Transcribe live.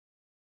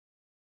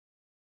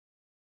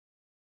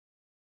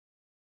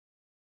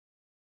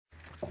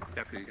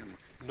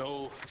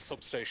No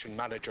substation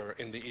manager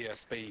in the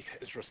ESB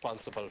is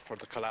responsible for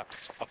the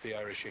collapse of the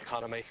Irish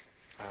economy,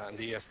 and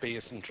the ESB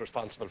isn't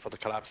responsible for the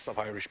collapse of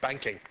Irish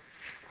banking.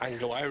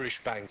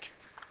 Anglo-Irish Bank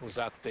was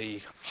at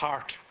the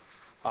heart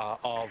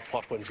of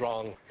what went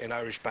wrong in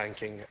Irish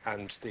banking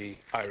and the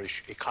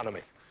Irish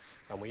economy,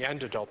 and we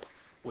ended up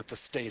with the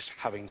state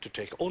having to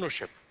take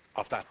ownership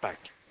of that bank.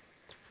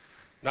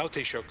 Now,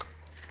 Taoiseach,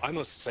 I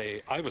must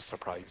say I was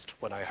surprised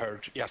when I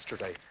heard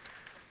yesterday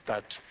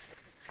that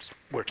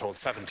we're told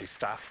 70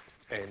 staff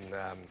in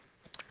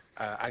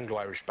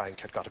Anglo-Irish Bank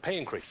had got a pay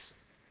increase.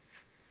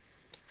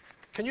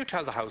 Can you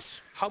tell the House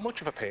how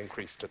much of a pay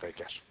increase did they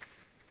get?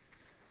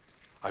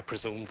 I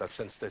presume that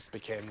since this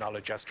became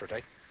knowledge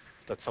yesterday,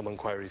 that some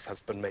inquiries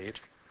has been made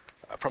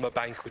from a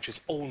bank which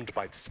is owned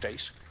by the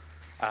state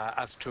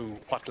as to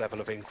what level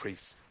of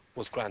increase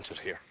was granted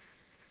here.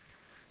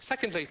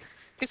 Secondly,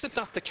 is it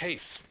not the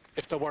case,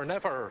 if there was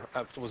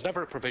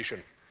never a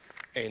provision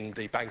in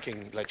the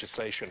banking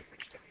legislation,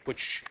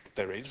 which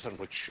there is and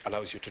which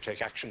allows you to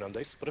take action on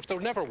this, but if there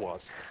never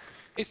was,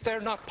 is there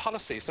not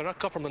policy, is there not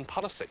government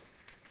policy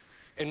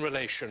in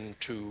relation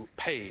to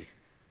pay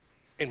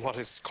in what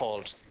is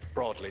called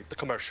broadly the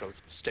commercial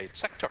state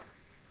sector?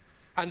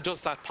 And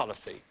does that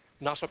policy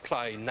not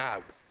apply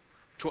now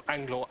to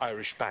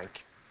Anglo-Irish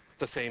Bank,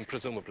 the same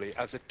presumably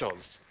as it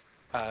does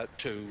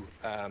to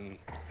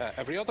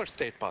every other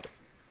state body?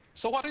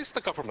 So what is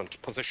the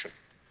government position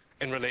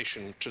in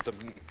relation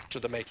to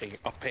the making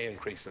of pay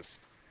increases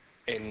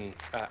in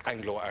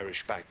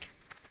Anglo-Irish Bank?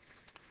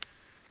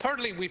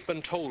 Thirdly, we've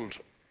been told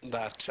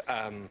that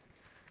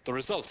the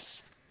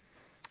results,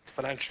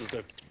 financial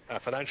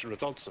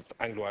results of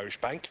Anglo-Irish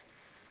Bank,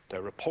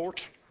 their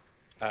report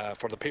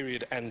for the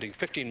period ending,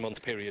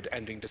 15-month period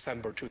ending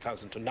December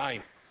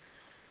 2009,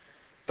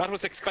 that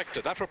was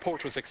expected, that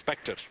report was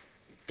expected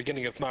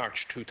beginning of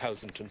March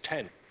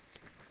 2010.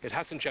 It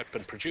hasn't yet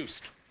been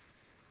produced.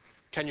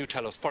 Can you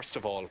tell us, first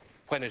of all,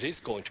 when it is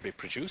going to be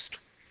produced?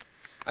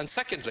 And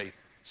secondly,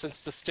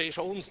 since the state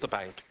owns the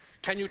bank,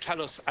 can you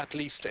tell us, at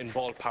least in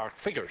ballpark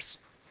figures,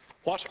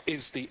 what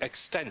is the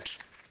extent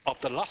of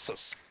the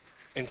losses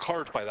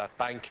incurred by that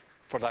bank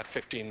for that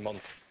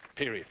 15-month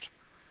period?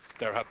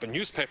 There have been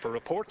newspaper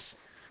reports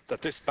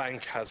that this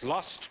bank has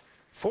lost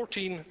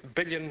 14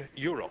 billion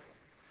euro.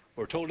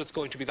 We're told it's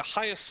going to be the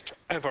highest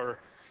ever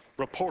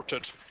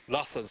reported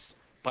losses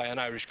by an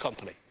Irish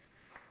company.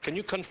 Can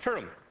you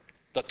confirm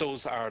that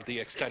those are the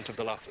extent of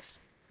the losses?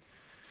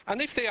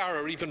 And if they are,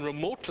 or even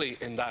remotely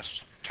in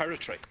that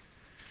territory,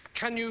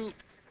 can you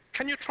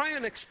try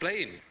and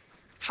explain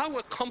how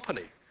a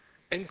company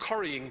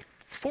incurring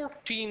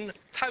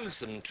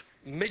 14,000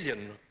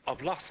 million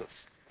of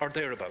losses, or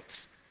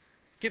thereabouts,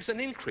 gives an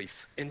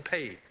increase in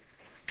pay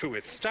to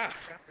its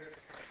staff?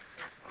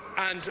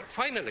 And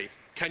finally,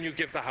 can you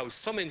give the House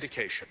some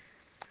indication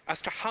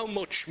as to how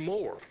much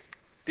more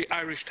the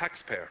Irish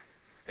taxpayer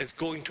is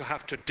going to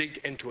have to dig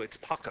into its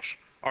pocket,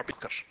 or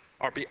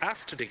be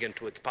asked to dig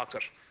into its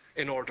pocket,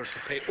 in order to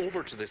pay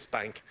over to this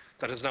bank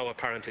that has now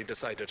apparently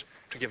decided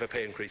to give a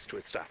pay increase to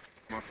its staff?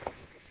 I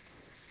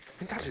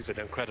mean, that is an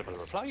incredible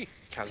reply,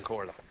 Can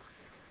Corla.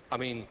 I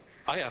mean,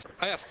 I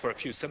asked for a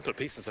few simple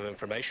pieces of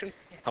information.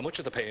 How much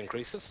of the pay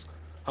increases?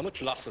 How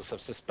much losses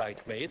has this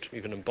bank made,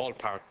 even in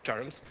ballpark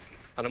terms?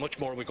 And how much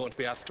more are we going to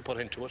be asked to put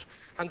into it?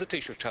 And the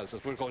Taoiseach tells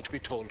us we're going to be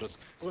told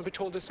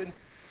this in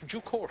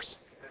due course.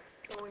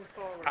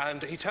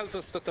 And he tells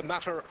us that the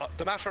matter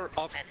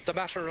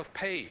of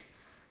pay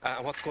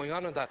and what's going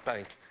on in that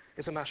bank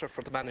is a matter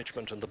for the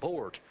management and the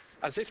board,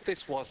 as if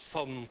this was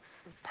some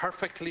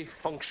perfectly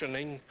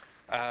functioning,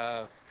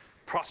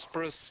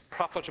 prosperous,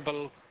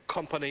 profitable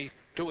company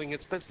doing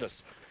its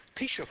business.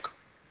 Taoiseach,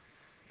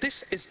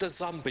 this is the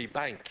zombie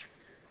bank.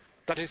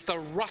 That is the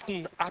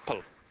rotten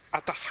apple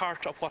at the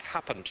heart of what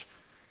happened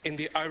in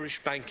the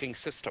Irish banking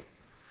system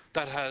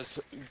that has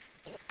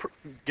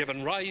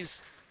given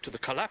rise to the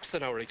collapse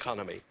in our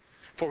economy,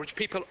 for which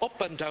people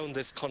up and down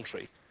this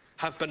country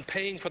have been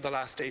paying for the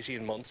last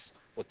 18 months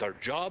with their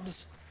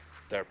jobs,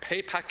 their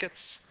pay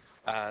packets,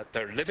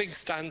 their living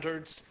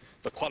standards,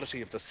 the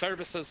quality of the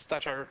services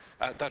that are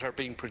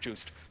being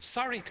produced.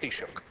 Sorry,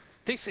 Taoiseach,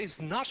 this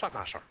is not a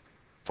matter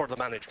for the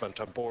management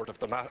and board of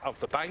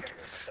the bank.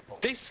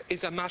 This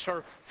is a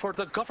matter for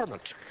the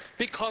government,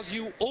 because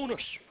you own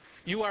it.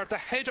 You are the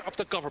head of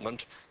the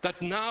government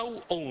that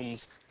now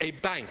owns a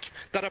bank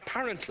that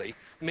apparently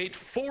made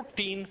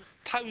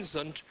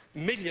 14,000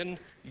 million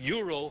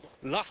euro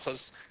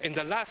losses in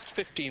the last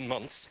 15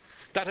 months,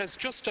 that has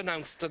just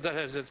announced that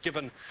it has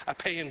given a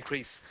pay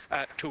increase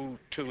to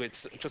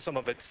some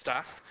of its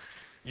staff.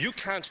 You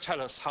can't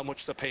tell us how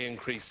much the pay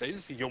increase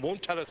is. You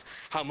won't tell us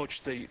how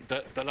much the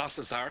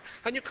losses are.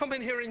 And you come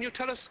in here and you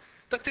tell us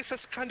that this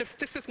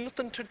is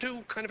nothing to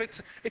do,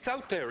 it's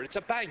out there, it's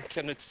a bank,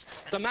 and it's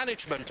the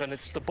management, and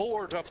it's the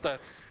board of the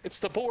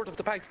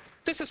bank.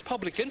 This is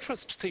public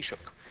interest, Taoiseach.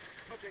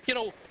 You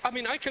know, I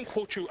mean, I can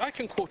quote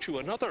you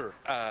another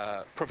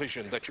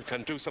provision that you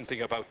can do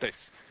something about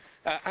this.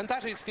 And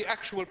that is the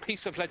actual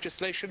piece of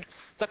legislation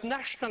that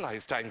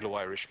nationalised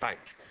Anglo-Irish Bank.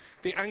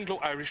 the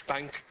Anglo-Irish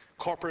Bank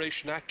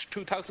Corporation Act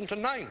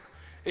 2009.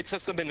 It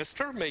says the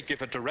Minister may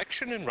give a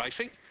direction in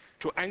writing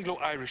to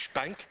Anglo-Irish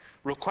Bank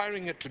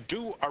requiring it to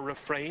do or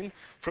refrain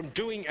from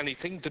doing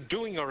anything, the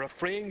doing or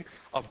refrain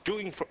of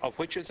doing of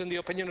which is, in the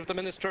opinion of the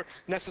Minister,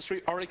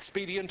 necessary or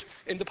expedient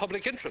in the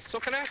public interest. So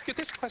can I ask you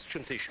this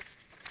question, Taoiseach?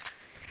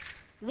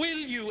 Will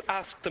you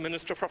ask the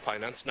Minister for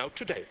Finance now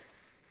today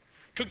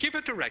to give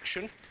a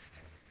direction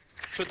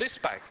to this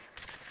bank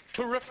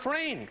to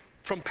refrain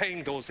from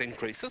paying those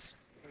increases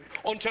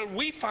until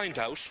we find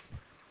out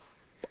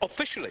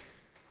officially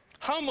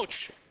how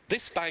much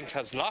this bank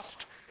has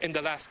lost in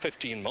the last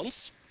 15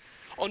 months,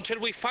 until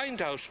we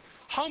find out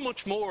how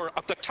much more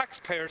of the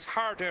taxpayers'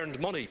 hard-earned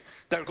money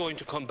they're going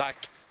to come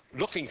back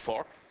looking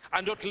for,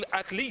 and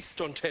at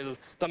least until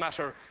the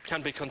matter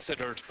can be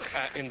considered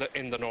in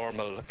the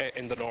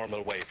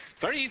normal way. It's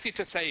very easy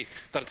to say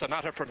that it's a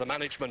matter for the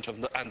management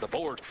and the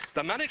board.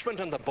 The management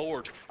and the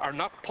board are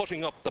not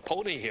putting up the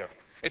pony here.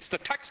 It's the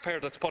taxpayer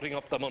that's putting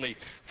up the money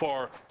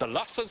for the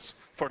losses,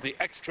 for the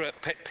extra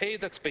pay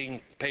that's being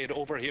paid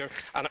over here.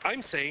 And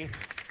I'm saying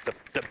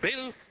the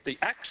bill, the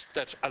act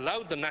that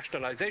allowed the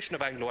nationalisation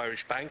of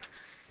Anglo-Irish Bank,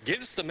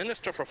 gives the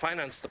Minister for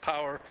Finance the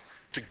power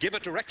to give a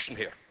direction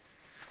here.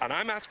 And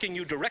I'm asking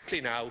you directly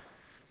now,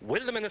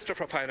 will the Minister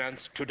for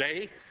Finance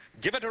today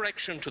give a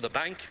direction to the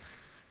bank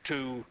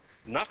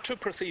not to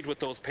proceed with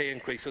those pay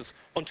increases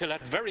until,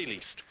 at very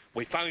least,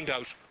 we find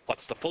out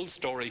what's the full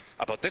story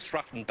about this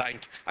rotten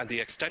bank and the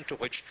extent to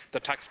which the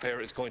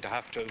taxpayer is going to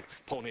have to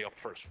pony up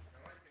for it?